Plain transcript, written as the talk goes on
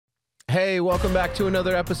Hey, welcome back to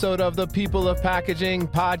another episode of the People of Packaging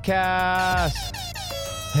podcast.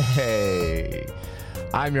 Hey,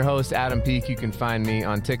 I'm your host, Adam Peak. You can find me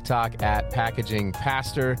on TikTok at Packaging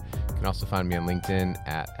Pastor. You can also find me on LinkedIn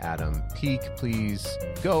at Adam Peak. Please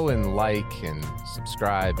go and like and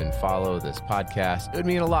subscribe and follow this podcast. It would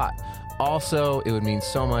mean a lot. Also, it would mean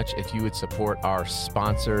so much if you would support our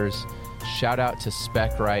sponsors. Shout out to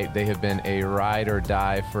SpecRite. They have been a ride or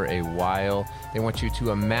die for a while. They want you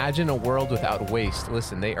to imagine a world without waste.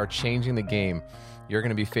 Listen, they are changing the game. You're going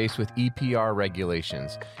to be faced with EPR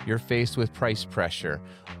regulations. You're faced with price pressure.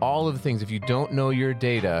 All of the things. If you don't know your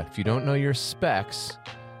data, if you don't know your specs,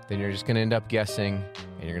 then you're just going to end up guessing,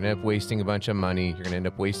 and you're going to end up wasting a bunch of money. You're going to end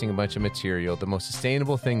up wasting a bunch of material. The most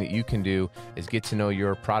sustainable thing that you can do is get to know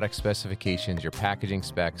your product specifications, your packaging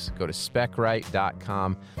specs. Go to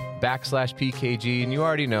specrite.com/PKG, and you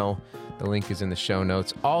already know the link is in the show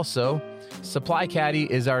notes. Also, Supply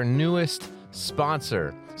Caddy is our newest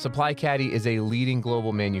sponsor. Supply Caddy is a leading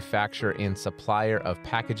global manufacturer and supplier of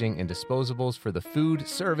packaging and disposables for the food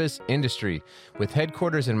service industry. With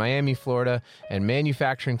headquarters in Miami, Florida, and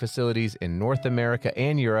manufacturing facilities in North America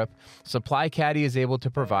and Europe, Supply Caddy is able to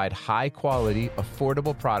provide high-quality,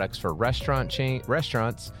 affordable products for restaurants,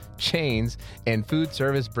 chains, and food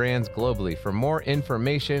service brands globally. For more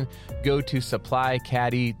information, go to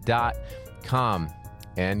supplycaddy.com.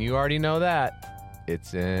 And you already know that.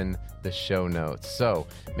 It's in the show notes. So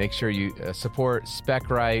make sure you support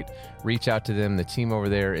SpecRite. Reach out to them. The team over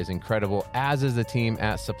there is incredible, as is the team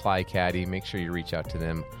at Supply Caddy. Make sure you reach out to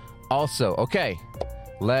them also. Okay,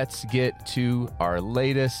 let's get to our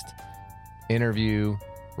latest interview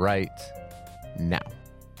right now.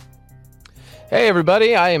 Hey,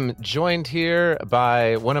 everybody. I am joined here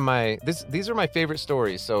by one of these are my favorite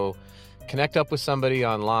stories. So connect up with somebody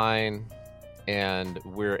online, and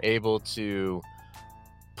we're able to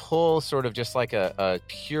pull sort of just like a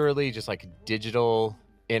purely just like digital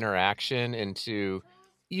interaction into,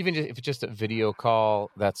 even if it's just a video call,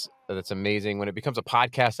 that's amazing. When it becomes a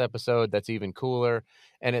podcast episode, that's even cooler.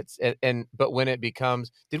 And but when it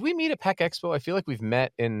becomes, did we meet at Pack Expo? I feel like we've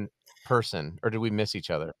met in person, or did we miss each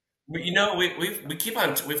other? We keep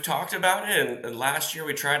on. We've talked about it, and last year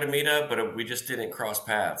we tried to meet up, but we just didn't cross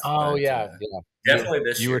paths. Oh, but, yeah. definitely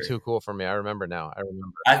this You year. were too cool for me. I remember now. I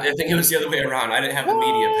remember. I think it was the other way around. I didn't have the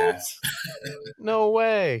media pass. No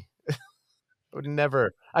way.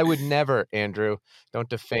 I would never, Andrew. Don't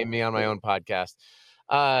defame me on my own podcast.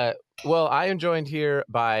 Well, I am joined here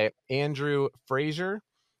by Andrew Frazer,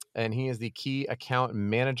 and he is the key account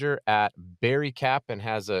manager at Bericap and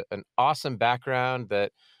has an awesome background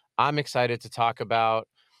that I'm excited to talk about.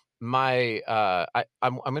 I'm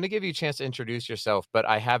going to give you a chance to introduce yourself, but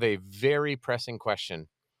I have a very pressing question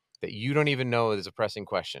that you don't even know is a pressing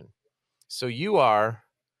question. So you are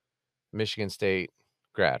Michigan State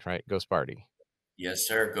grad, right? Go Sparty. Yes,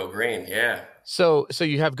 sir. Go green. Yeah. So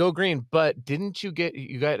you have Go Green, but didn't you got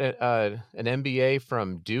an MBA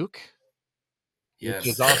from Duke? Yes. Which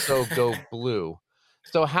is also Go Blue.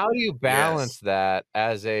 So how do you balance that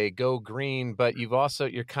as a Go Green, but do you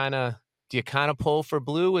kind of pull for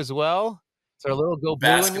blue as well? Is there a little Go Blue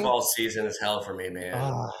Basketball season is hell for me,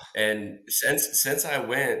 man. And since I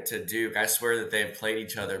went to Duke, I swear that they've played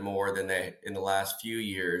each other more than they in the last few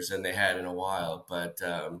years than they had in a while. But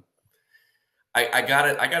I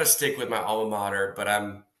gotta stick with my alma mater. But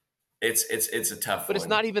it's a tough one. But it's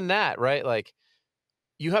not even that, right? Like,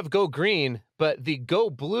 you have Go Green, but the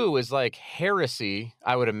Go Blue is like heresy,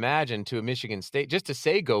 I would imagine, to a Michigan State, just to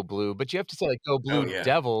say Go Blue, but you have to say like Go Blue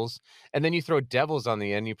Devils, and then you throw Devils on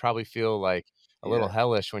the end, you probably feel like a little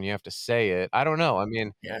hellish when you have to say it. I don't know. I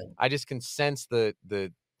mean, I just can sense the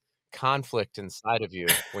conflict inside of you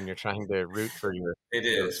when you're trying to root for your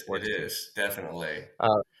sports team. Definitely.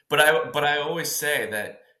 But I always say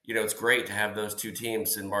that, it's great to have those two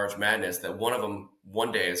teams in March Madness, that one of them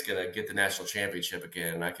one day is going to get the national championship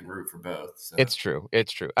again, and I can root for both. So. It's true.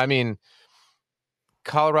 I mean,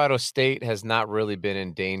 Colorado State has not really been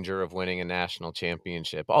in danger of winning a national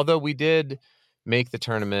championship, although we did make the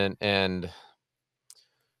tournament and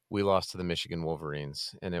we lost to the Michigan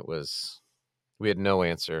Wolverines, and we had no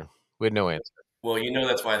answer. Well,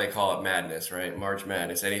 that's why they call it madness, right? March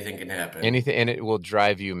Madness. Anything can happen. Anything, and it will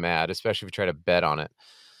drive you mad, especially if you try to bet on it.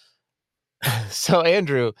 So,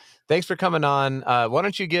 Andrew, thanks for coming on. Why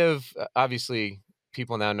don't you give, obviously,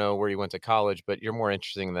 people now know where you went to college, but you're more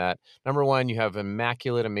interesting than that. Number one, you have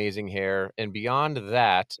immaculate, amazing hair. And beyond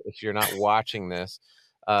that, if you're not watching this,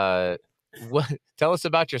 tell us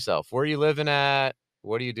about yourself. Where are you living at?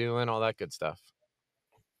 What are you doing? All that good stuff.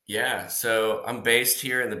 Yeah, so I'm based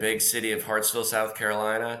here in the big city of Hartsville, South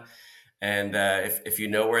Carolina. And if you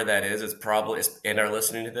know where that is, it's probably, and are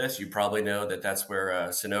listening to this, you probably know that that's where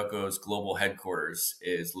Sunoco's global headquarters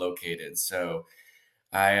is located. So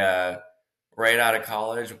I, right out of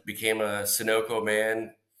college, became a Sunoco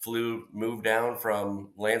man, moved down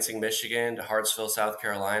from Lansing, Michigan to Hartsville, South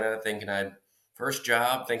Carolina, first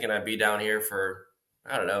job, thinking I'd be down here for,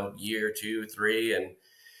 I don't know, year, 2, 3. And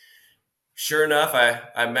sure enough,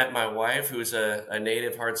 I met my wife, who's a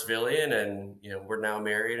native Hartsvillian, and we're now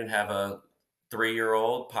married and have a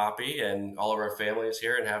 3-year-old Poppy, and all of our family is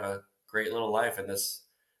here and have a great little life in this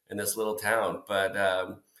little town. But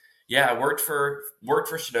yeah, I worked for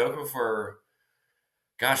Sunoco for,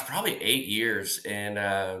 gosh, probably 8 years in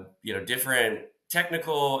different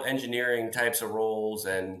technical engineering types of roles,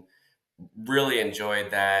 and really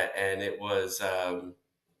enjoyed that. And it was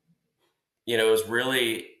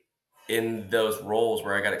really in those roles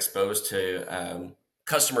where I got exposed to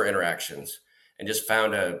customer interactions, and just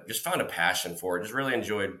found a passion for it. Just really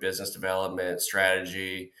enjoyed business development,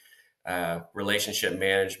 strategy, relationship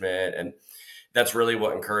management, and that's really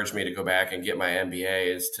what encouraged me to go back and get my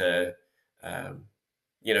MBA, is um,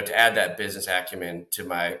 to add that business acumen to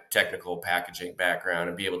my technical packaging background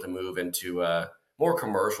and be able to move into a more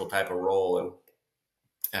commercial type of role.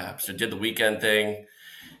 And so did the weekend thing,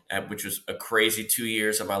 which was a crazy 2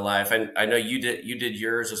 years of my life. And I know you did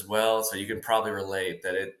yours as well, so you can probably relate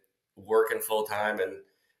that it working full time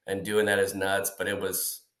and doing that is nuts, but it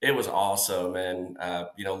was awesome. And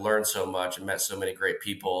learned so much and met so many great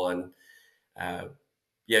people. And uh,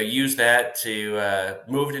 use that to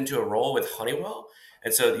move it into a role with Honeywell.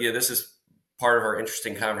 And so, this is part of our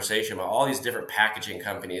interesting conversation about all these different packaging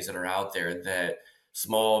companies that are out there, that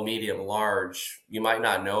small, medium, large, you might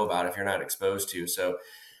not know about if you're not exposed to. So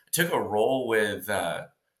I took a role with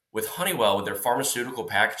Honeywell with their pharmaceutical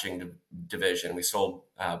packaging division. We sold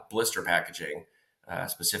blister packaging,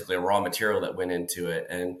 specifically a raw material that went into it.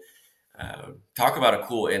 And talk about a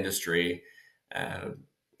cool industry. Uh,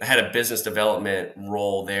 I had a business development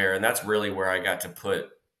role there, and that's really where I got to put,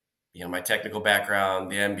 my technical background,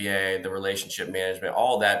 the MBA, the relationship management,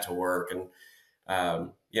 all that to work. And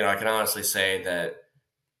I can honestly say that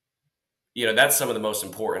that's some of the most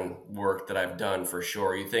important work that I've done, for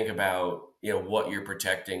sure. You think about what you're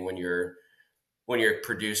protecting when you're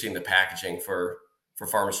producing the packaging for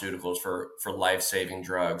pharmaceuticals, for life-saving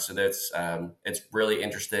drugs. So that's it's really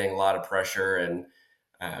interesting, a lot of pressure, and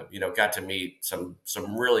got to meet some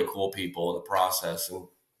really cool people in the process.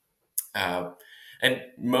 Uh, and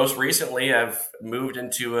most recently, I've moved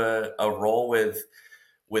into a role with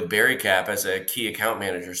Bericap as a key account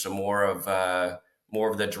manager. So more of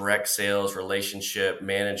the direct sales, relationship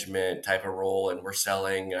management type of role, and we're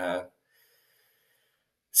selling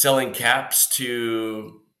caps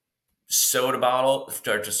to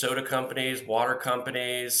soda companies, water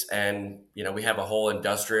companies, and we have a whole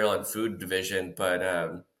industrial and food division. But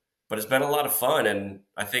it's been a lot of fun, and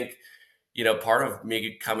I think part of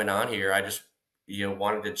me coming on here, I just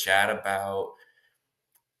wanted to chat about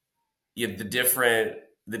the different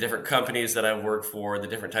companies that I've worked for, the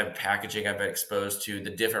different type of packaging I've been exposed to, the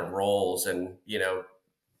different roles, and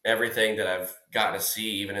everything that I've gotten to see,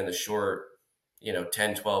 even in the short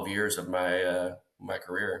 10, 12 years of my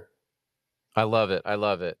career. I love it. I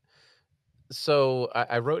love it. So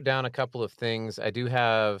I wrote down a couple of things. I do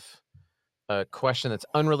have a question that's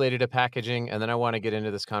unrelated to packaging, and then I want to get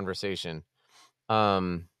into this conversation.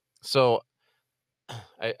 So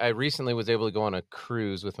I recently was able to go on a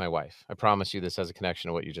cruise with my wife. I promise you this has a connection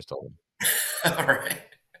to what you just told me. All right.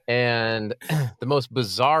 And the most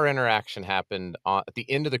bizarre interaction happened at the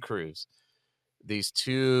end of the cruise. These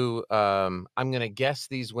two, I'm going to guess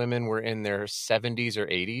these women were in their 70s or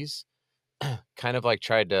 80s, kind of like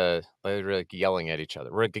they were like yelling at each other.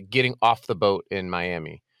 We're getting off the boat in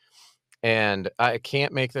Miami. And I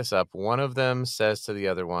can't make this up. One of them says to the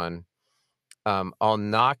other one, I'll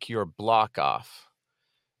knock your block off.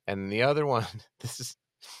 And the other one,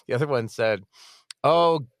 the other one said,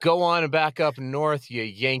 oh, go on and back up north, you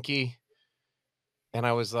Yankee. And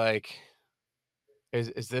I was like,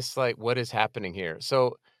 is this like, what is happening here?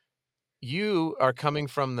 So you are coming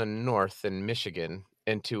from the north in Michigan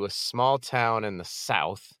into a small town in the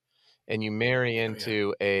south, and you marry Oh yeah.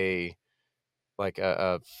 into a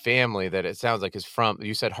family that it sounds like is from,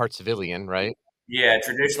 you said Hartsvillian, right? Yeah,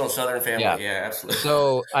 traditional Southern Yeah. family. Yeah, absolutely.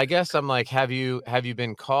 So I guess I'm like, have you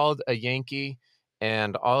been called a Yankee?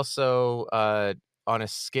 And also, on a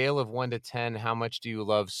scale of 1 to 10, how much do you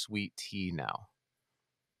love sweet tea now?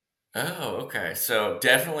 Oh, okay. So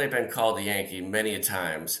definitely been called the Yankee many a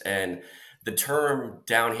times. And the term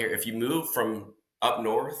down here, if you move from up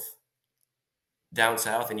north down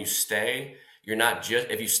south and you stay, you're not just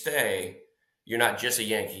if you stay, you're not just a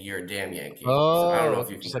Yankee, you're a damn Yankee. So I don't know Oh, if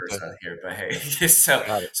you can just have curse to. on here, but hey, so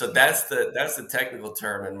Got it. that's the technical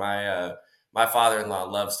term, and my father-in-law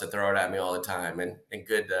loves to throw it at me all the time, and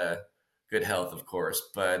good health, of course.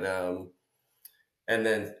 But and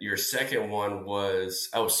then your second one was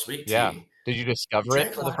sweet Yeah. tea. Did you I discover it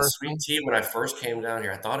drank a for the lot of first sweet time? tea when I first came down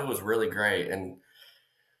here. I thought it was really great, and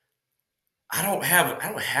I don't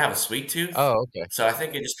have a sweet tooth, Oh, okay. so I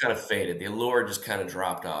think it just kind of faded. The allure just kind of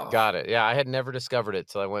dropped off. Got it. Yeah, I had never discovered it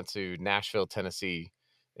till I went to Nashville, Tennessee,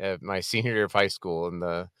 my senior year of high school, and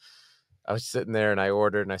I was sitting there and I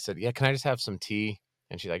ordered and I said, "Yeah, can I just have some tea?"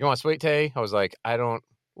 And she's like, "You want sweet tea?" I was like, "I don't.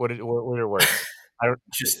 What are your words? I don't.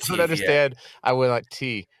 Just I don't teeth, yeah. understand. I would like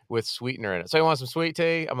tea with sweetener in it. So you want some sweet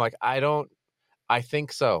tea?" I'm like, "I don't. I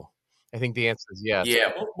think so. I think the answer is yes."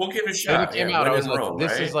 Yeah, we'll give it a And then it shot. came Yeah, out. I when was in like, Rome,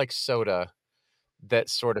 "This is right? like soda that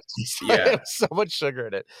sort of tastes like it Yeah, was so much sugar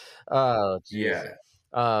in it." Oh, jeez. yeah.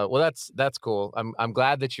 Well, that's cool. I'm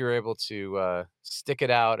glad that you're able to stick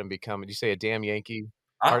it out and become. Did you say a damn Yankee,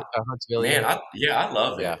 I A man, Huntsvillian? I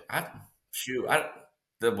love Yeah. it.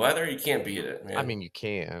 The weather, you can't beat it, I man. mean, you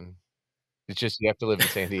can. It's just you have to live in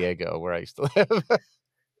San Diego, where I used to live.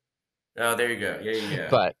 Oh, there you go. Yeah, yeah, yeah.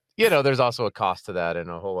 But there's also a cost to that and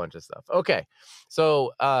a whole bunch of stuff. Okay,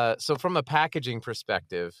 so from a packaging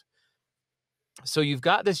perspective, so you've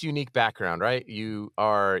got this unique background, right? You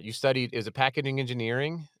studied is it packaging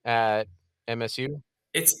engineering at MSU?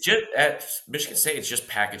 It's just at Michigan State, it's just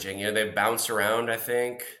packaging. You know, they bounce around, I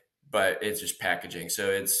think, but it's just packaging. So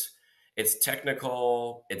it's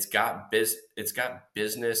technical. It's got business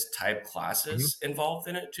type Mhm. classes involved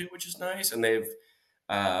in it too, which is nice. And they've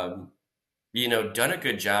um, done a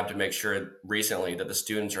good job to make sure recently that the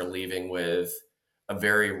students are leaving with a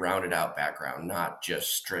very rounded out background, not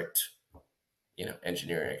just strict,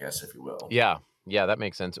 engineering, I guess, if you will. Yeah, yeah, that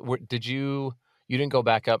makes sense. You didn't go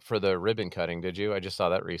back up for the ribbon cutting, did you? I just saw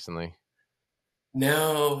that recently.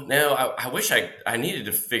 No, no. I wish I needed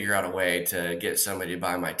to figure out a way to get somebody to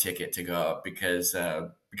buy my ticket to go up because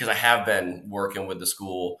I have been working with the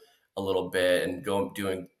school a little bit and going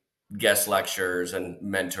doing guest lectures and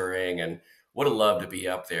mentoring and would have loved to be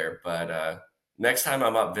up there. But next time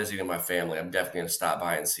I'm up visiting my family, I'm definitely going to stop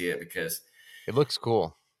by and see it because It looks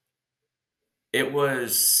cool. it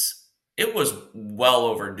was well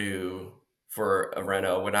overdue for a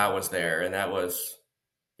reno when I was there, and that was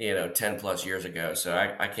 10 plus years ago. So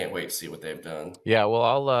I can't wait to see what they've done. Yeah, well,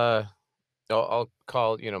 I'll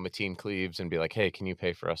call, Mateen Cleaves and be like, "Hey, can you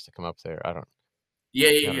pay for us to come up there?" Yeah,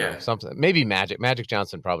 I yeah, don't know, yeah. something maybe Magic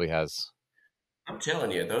Johnson probably has. I'm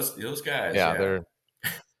telling you, those guys, Yeah, yeah. they're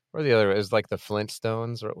or the other is like the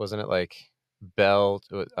Flintstones, or wasn't it like Bell?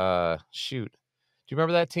 Shoot. Do you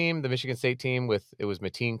remember that team, the Michigan State team with it was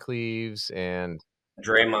Mateen Cleaves and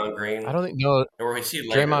Draymond I Green, don't think no, or was he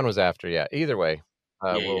Draymond later? was after, yeah. Either way,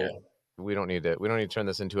 Yeah, yeah, we'll we don't need to turn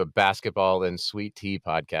this into a basketball and sweet tea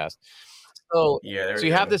podcast. So yeah. There so we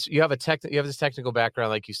go. you have this technical background,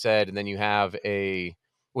 like you said, and then you have a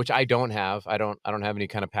which I don't have. I don't have any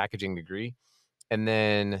kind of packaging degree. And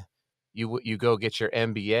then you go get your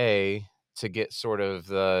MBA to get sort of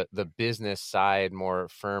the business side more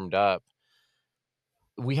firmed up.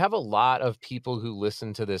 We have a lot of people who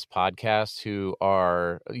listen to this podcast who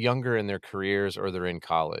are younger in their careers or they're in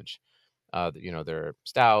college. They're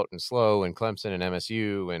Stout and Slow and Clemson and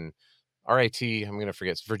MSU and RIT. I'm gonna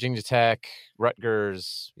forget Virginia Tech,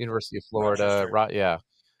 Rutgers, University of Florida. Rochester. Yeah.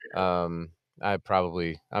 Yeah. Um,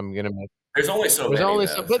 I'm gonna make. There's only so There's many only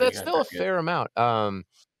though, some, but so you that's got still that a good. fair amount.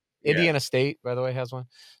 Yeah, Indiana State, by the way, has one.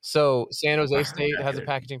 So San I Jose heard State that has the a other day.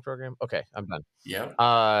 packaging program. Okay, I'm done. Yeah.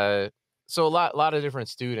 Uh, so a lot of different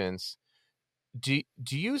students. Do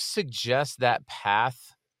you suggest that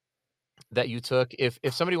path that you took if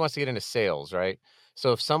somebody wants to get into sales, right?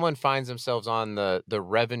 So if someone finds themselves on the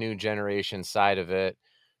revenue generation side of it,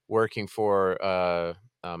 working for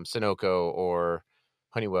Sunoco or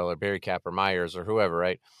Honeywell or Bericap or Myers or whoever,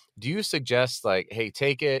 right? Do you suggest like, hey,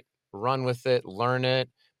 take it, run with it, learn it,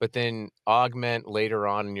 but then augment later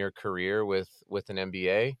on in your career with an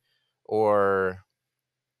MBA, or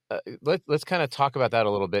let's kind of talk about that a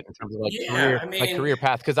little bit in terms of Yeah, I like mean, career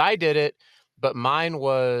path because I did it, but mine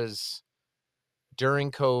was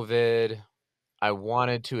during COVID. I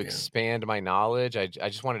wanted to yeah. expand my knowledge. I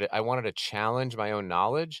wanted to challenge my own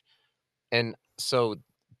knowledge. And so,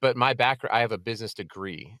 but my background, I have a business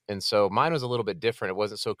degree. And so mine was a little bit different. It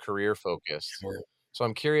wasn't so career focused. Sure. So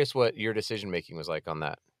I'm curious what your decision making was like on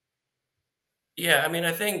that. Yeah, I mean,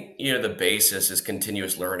 I think, the basis is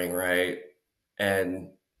continuous learning, right? And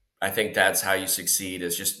I think that's how you succeed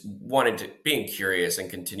is just being curious and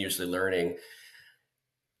continuously learning.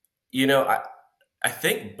 You know, I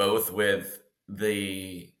think both with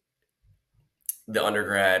the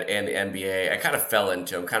undergrad and the MBA, I kind of fell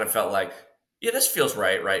into them. Kind of felt like, yeah, this feels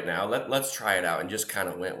right now. Let's try it out, and just kind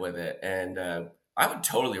of went with it. And I would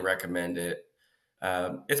totally recommend it.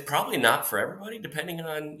 It's probably not for everybody, depending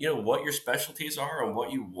on what your specialties are and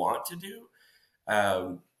what you want to do.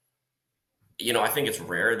 Um, I think it's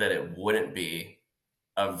rare that it wouldn't be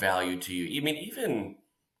of value to you. I mean, even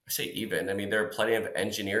I say even. I mean, there are plenty of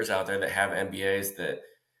engineers out there that have MBAs that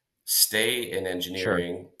stay in Sure.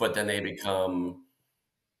 engineering, but then they become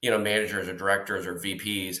managers or directors or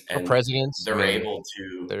VPs, Or and presidents. I they're mean, able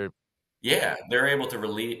to, they're yeah, they're able to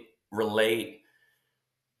relate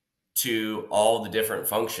to all the different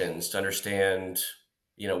functions to understand,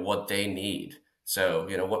 what they need. So,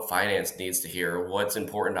 what finance needs to hear, what's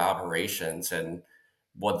important to operations, and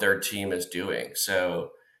what their team is doing.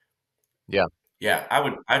 So, yeah, yeah,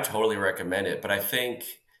 I totally recommend it. But I think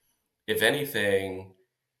if anything,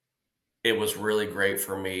 it was really great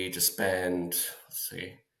for me to spend, let's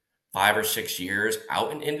see, 5 or 6 years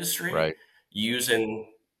out in industry right.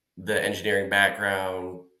 using the engineering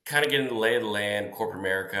background, kind of getting the lay of the land, corporate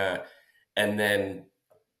America. And then,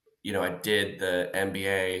 I did the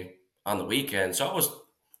MBA on the weekend. So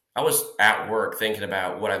I was at work thinking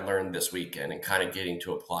about what I learned this weekend and kind of getting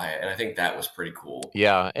to apply it. And I think that was pretty cool.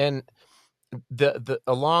 Yeah, and the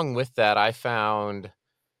along with that, I found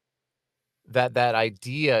that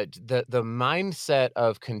idea, the mindset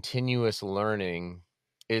of continuous learning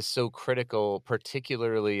is so critical,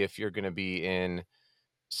 particularly if you're gonna be in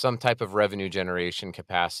some type of revenue generation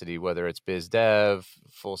capacity, whether it's biz dev,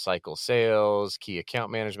 full cycle sales, key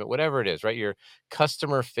account management, whatever it is, right? You're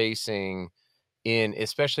customer facing in,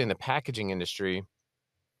 especially in the packaging industry,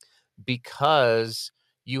 because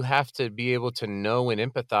you have to be able to know and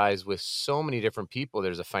empathize with so many different people.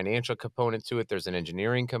 There's a financial component to it, there's an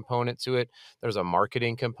engineering component to it, there's a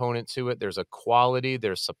marketing component to it, there's a quality,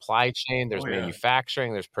 there's supply chain, Oh there's yeah.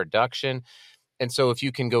 manufacturing, there's production. And so if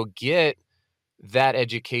you can go get that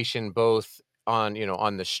education both on,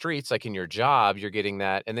 on the streets, like in your job, you're getting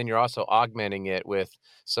that, and then you're also augmenting it with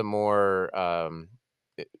some more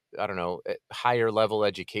eh, I don't know, higher level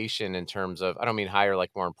education in terms of, I don't mean higher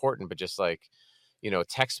like more important, but just like,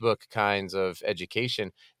 textbook kinds of education.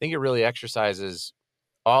 I think it really exercises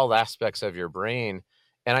all aspects of your brain.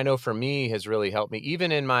 And I know for me has really helped me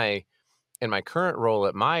even in my current role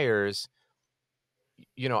at Myers.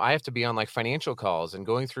 I have to be on like financial calls and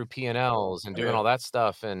going through P&Ls and Oh doing yeah. all that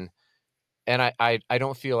stuff, and I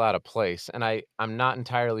don't feel out of place, and I'm not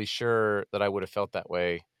entirely sure that I would have felt that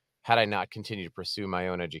way had I not continued to pursue my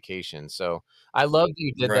own education. So, I love that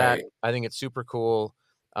you did that. Right. I think it's super cool.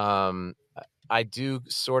 I do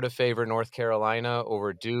sort of favor North Carolina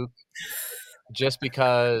over Duke just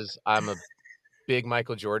because I'm a big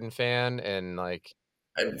Michael Jordan fan, and, like,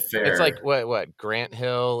 it's like Fair. what, Grant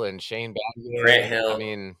Hill and Shane Grant Battier, I Hill.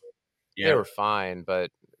 mean, they were Yep. fine,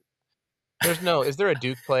 but is there a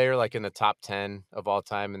Duke player, like, in the top 10 of all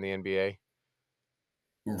time in the NBA?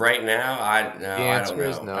 Right now, I no, The I don't answer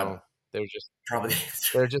is know. I'm no. They're just probably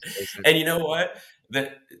there just isn't. and you know what?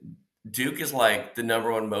 The Duke is like the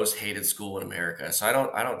number one most hated school in America. So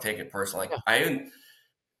I don't take it personally. Like Yeah. I even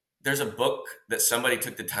there's a book that somebody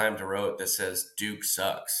took the time to wrote that says Duke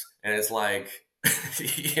sucks. And it's like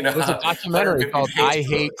There's a documentary 150 called page I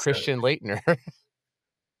book. Hate So Christian Laettner.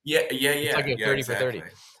 yeah, yeah, It's like yeah, a yeah, 30 for 30.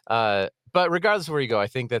 exactly. But regardless of where you go, I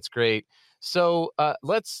think that's great. So,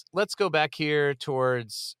 let's go back here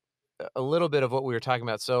towards a little bit of what we were talking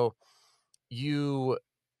about. So, you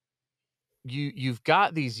you've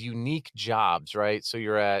got these unique jobs, right? So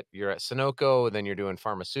you're at Sunoco, and then you're doing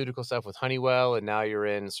pharmaceutical stuff with Honeywell, and now you're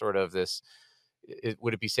in sort of this,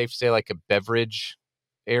 would it be safe to say like a beverage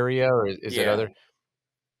area, or is it Yeah. other?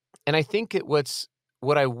 And I think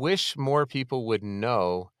what I wish more people would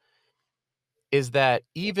know is that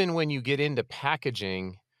even when you get into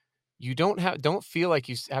packaging, you don't feel like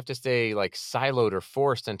you have to stay like siloed or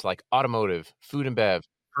forced into like automotive, food and bev,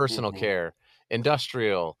 personal Hmm. care,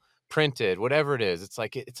 industrial, printed, whatever it is. It's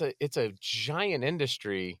like it's a giant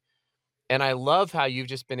industry, and I love how you've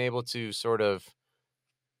just been able to sort of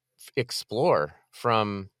explore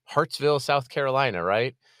from Hartsville, South Carolina,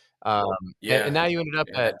 right? And Yeah. now you ended up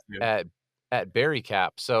Yeah, at that too. at at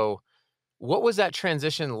Bericap. So what was that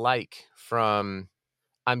transition like from,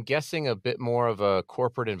 I'm guessing, a bit more of a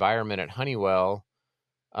corporate environment at Honeywell?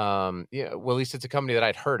 Yeah, well, at least it's a company that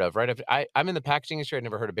I'd heard of, right? I'm in the packaging industry. I'd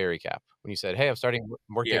never heard of Bericap. When you said, "Hey, I'm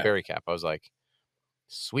working at Yeah. Bericap," I was like,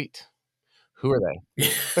 "Sweet. Who are they?"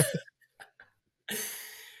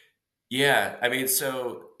 Yeah, I mean,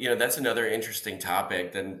 so, that's another interesting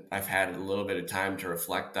topic that I've had a little bit of time to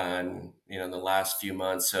reflect on, in the last few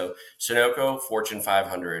months. So, Sunoco, Fortune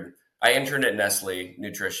 500. I interned at Nestle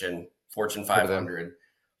Nutrition, Fortune Heard of them? 500.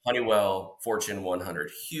 Honeywell, Fortune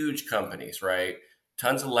 100. Huge companies, right?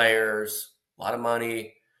 Tons of layers, a lot of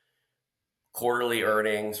money, quarterly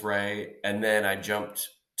earnings, right? And then I jumped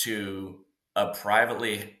to a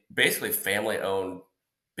privately, basically family owned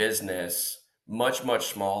business, much, much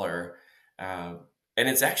smaller. Uh, and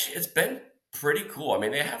it's been pretty cool. I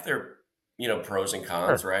mean, they have their, pros and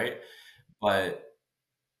Sure. cons, right? But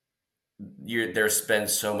there's been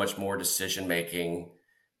so much more decision making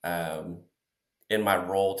um, in my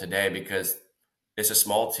role today because it's a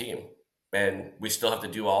small team and we still have to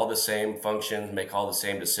do all the same functions, make all the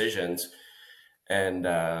same decisions. And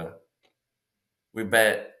I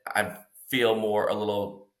feel a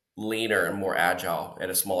little leaner and more agile at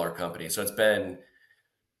a smaller company. So it's been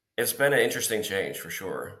an interesting change for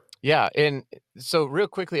sure. Yeah, and so real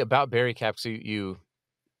quickly about Bericap, so you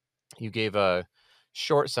gave a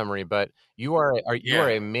short summary, but you are Yeah.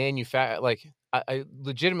 a like I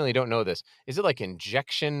legitimately don't know this. Is it like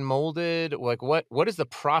injection molded? Like what is the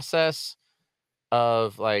process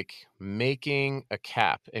of like making a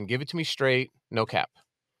cap? And give it to me straight, no cap.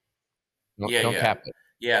 Yeah, Don't yeah. cap it.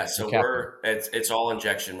 Yeah, No so capping. it's all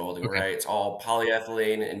injection molding, Okay. right? It's all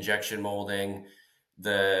polyethylene injection molding.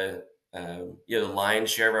 The lion's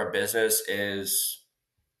share of our business is,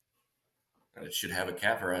 it should have a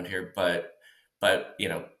cap around here, but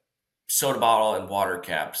soda bottle and water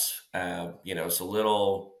caps. So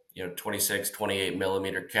little, 26, 28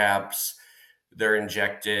 millimeter caps. They're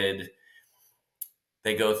injected.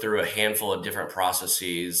 They go through a handful of different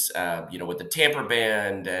processes, with the tamper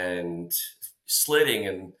band and slitting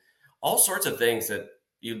and all sorts of things that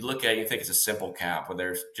you look at and you think it's a simple cap, but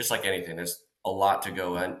there's, just like anything, there's a lot to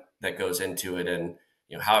go in that goes into it, and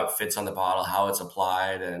how it fits on the bottle, how it's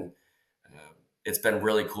applied, and it's been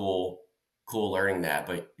really cool learning that.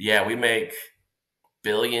 But yeah, we make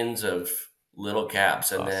billions of little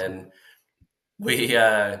caps, and Awesome. then we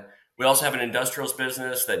also have an industrials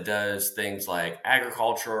business that does things like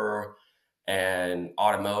agriculture and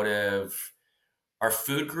automotive. Our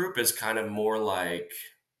food group is kind of more like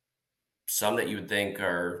some that you would think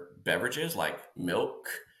are beverages, like milk,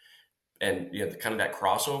 and kind of that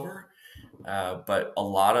crossover. But a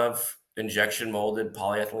lot of injection molded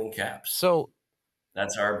polyethylene caps. So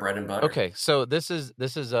That's our bread and butter. okay, so this is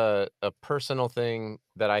a personal thing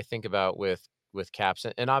that I think about with caps,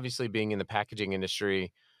 and obviously being in the packaging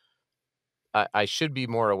industry, I should be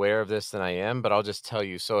more aware of this than I am, but I'll just tell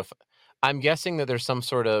you. So if I'm guessing that there's some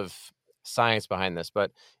sort of science behind this,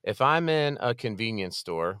 but if I'm in a convenience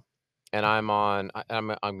store and I'm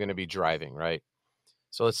going to be driving, right?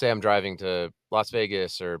 So let's say I'm driving to Las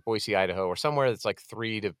Vegas or Boise, Idaho, or somewhere that's like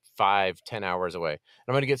 3 to 5, 10 hours away. And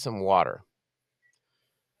I'm going to get some water.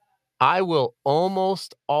 I will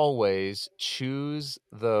almost always choose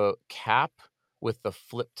the cap with the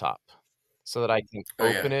flip top so that I can Oh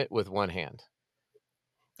yeah, open it with one hand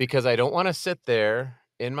because I don't wanna sit there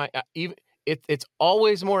in my even it's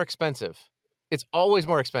always more expensive. It's always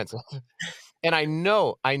more expensive, and I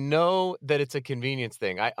know that it's a convenience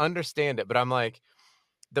thing. I understand it, but I'm like,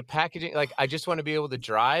 the packaging like, I just wanna be able to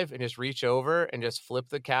drive and just reach over and just flip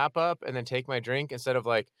the cap up and then take my drink instead of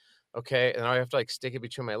like, okay, and I have to, like, stick it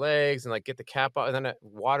between my legs and, like, get the cap off, and then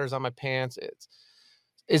water's on my pants. It's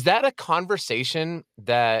is that a conversation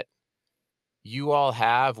that you all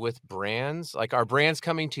have with brands? Like, are brands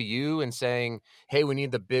coming to you and saying, "Hey, we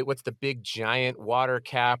need the big what's the big giant water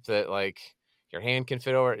cap that, like, your hand can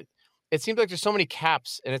fit over?" It seems like there's so many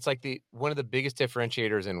caps, and it's like the one of the biggest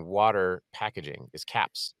differentiators in water packaging is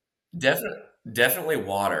caps. definitely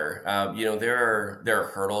water. There are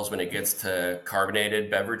hurdles when it gets to carbonated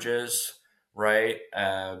beverages, right?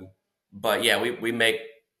 But yeah, we make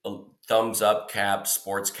thumbs up caps,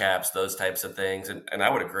 sports caps, those types of things, and I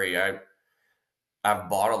would agree. I've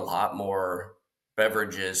bought a lot more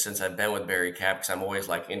beverages since I've been with Bericap because I'm always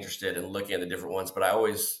like interested in looking at the different ones. But I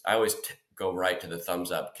always go right to the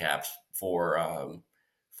thumbs up caps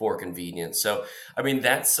for convenience. So I mean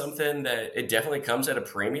that's something that it definitely comes at a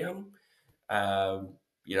premium.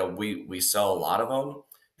 We sell a lot of them.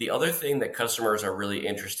 The other thing that customers are really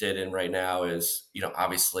interested in right now is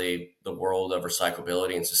obviously the world of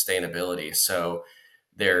recyclability and sustainability. So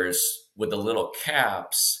there's with the little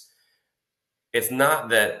caps, it's not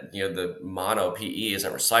that the mono PE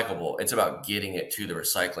isn't recyclable. It's about getting it to the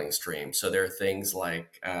recycling stream. So there are things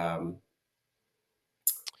like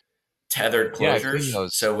tethered Yeah, I've seen closures.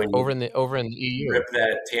 those So when you over in the EU. rip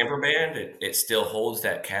that tamper band, it still holds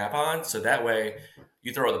that cap on. So that way,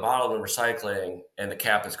 you throw the bottle in recycling and the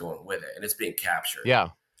cap is going with it and it's being captured. Yeah.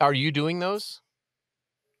 Are you doing those?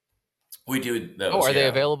 We do those. Oh, are they yeah.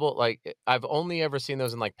 available? Like, I've only ever seen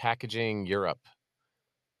those in like Packaging Europe.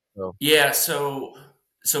 So, Yeah. So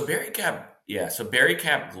Bericap, so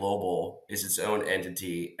Bericap Global is its own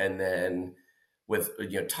entity, and then with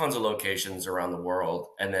tons of locations around the world,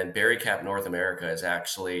 and then Bericap North America is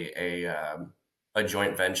actually a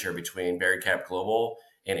joint venture between Bericap Global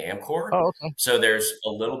and Amcor. oh, okay. So there's a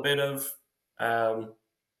little bit of a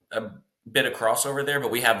bit of crossover there,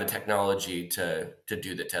 but we have the technology to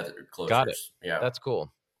do the tethered Got it. closures. Yeah, That's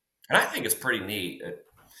cool. and I think it's pretty neat.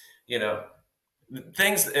 You know,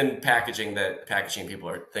 things in packaging that packaging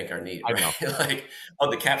people think are neat, I right? know. Like, oh,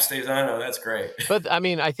 the cap stays on. Oh, that's great. But I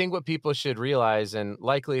mean, I think what people should realize, and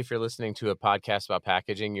likely if you're listening to a podcast about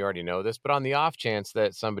packaging, you already know this, but on the off chance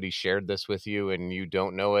that somebody shared this with you and you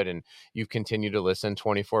don't know it and you've continued to listen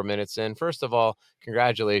 24 minutes in, first of all,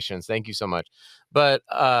 congratulations. Thank you so much. But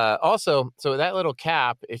also, so that little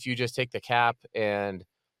cap, if you just take the cap and,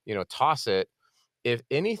 toss it, if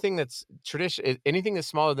anything that's anything that's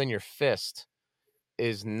smaller than your fist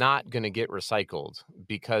is not going to get recycled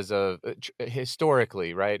because of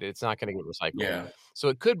historically, right? It's not going to get recycled. Yeah. So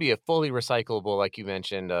it could be a fully recyclable, like you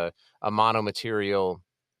mentioned, a monomaterial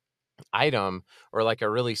item, or like a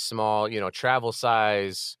really small, travel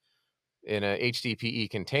size in a HDPE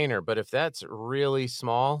container. But if that's really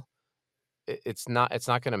small, it's not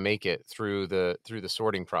going to make it through the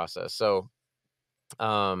sorting process. So,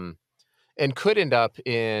 and could end up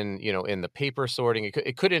in, in the paper sorting.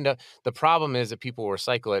 It could end up, the problem is that people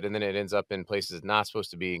recycle it and then it ends up in places it's not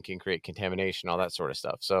supposed to be and can create contamination, all that sort of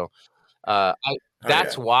stuff. So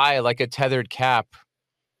that's why like a tethered cap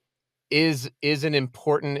is an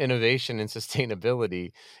important innovation in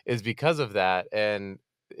sustainability, is because of that. And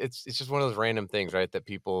it's just one of those random things, right, that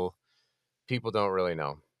people don't really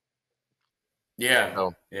know. Yeah.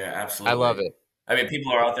 So Yeah, I love absolutely. it. I mean,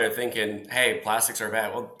 people are out there thinking, hey, plastics are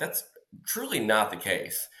bad. Well, that's truly not the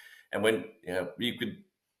case. And when, you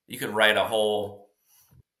could write a whole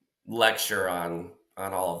lecture on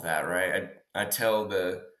all of that, right? I tell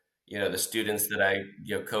the students that I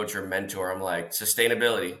coach or mentor, I'm like,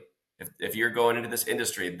 sustainability. If you're going into this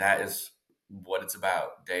industry, that is what it's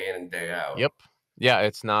about, day in and day out. Yep. Yeah,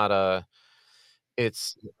 it's not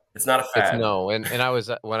it's not a fad. no. And I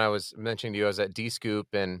was, when I was mentioning to you, I was at D Scoop,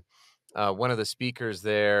 and one of the speakers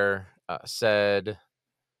there said,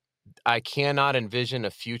 I cannot envision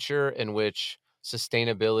a future in which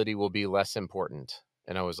sustainability will be less important.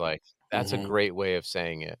 And I was like, that's a great way of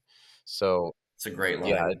saying it. So it's a great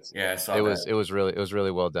yeah, line. I saw it that. was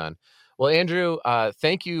really well done. Well, Andrew,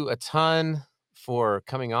 thank you a ton for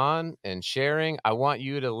coming on and sharing. I want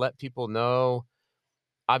you to let people know,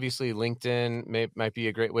 obviously LinkedIn might be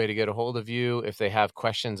a great way to get a hold of you if they have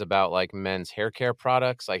questions about like men's hair care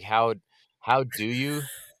products. Like how do you,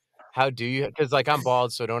 because like I'm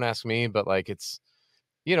bald, so don't ask me, but like it's,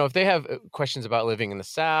 if they have questions about living in the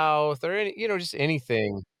South or any, just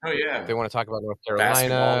anything, Oh if yeah. they want to talk about North Carolina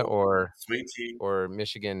Basketball, or sweet tea.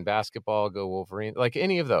 Michigan basketball, go Wolverine, like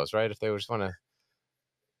any of those, right? If they just want to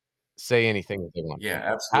say anything that they want.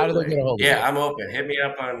 Yeah, How do they get absolutely. a hold of you? Yeah, I'm open. Hit me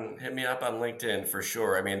up on LinkedIn for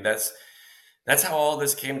sure. I mean, that's how all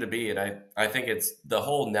this came to be, and I think it's the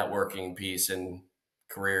whole networking piece and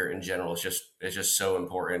career in general is just so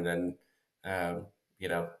important, and you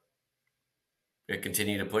know,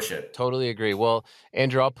 continue to push it. Totally agree. Well,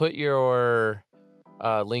 Andrew, I'll put your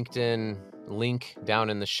LinkedIn link down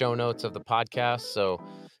in the show notes of the podcast. So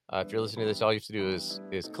if you're listening to this, all you have to do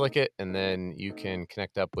is click it, and then you can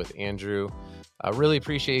connect up with Andrew. I really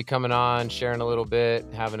appreciate you coming on, sharing a little bit,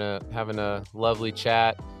 having a lovely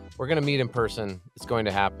chat. We're gonna meet in person. It's going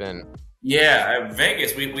to happen. Yeah,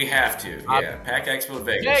 Vegas, we have to. Yeah, Pack Expo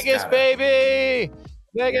Vegas. Vegas, baby!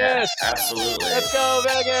 Vegas! Yeah, absolutely. Let's go,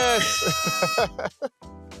 Vegas!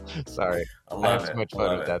 Sorry. I love had it. so much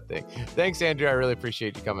fun with that thing. Thanks, Andrew. I really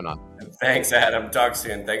appreciate you coming on. Thanks, Adam. Talk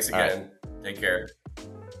soon. Thanks again. Right. Take care.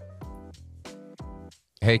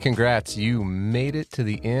 Hey, congrats. You made it to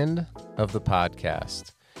the end of the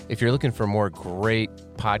podcast. If you're looking for more great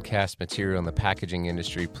podcast material in the packaging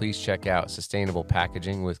industry, please check out Sustainable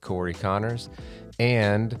Packaging with Corey Connors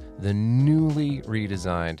and the newly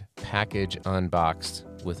redesigned Package Unboxed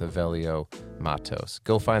with Avelio Matos.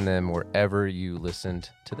 Go find them wherever you listened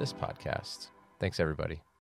to this podcast. Thanks, everybody.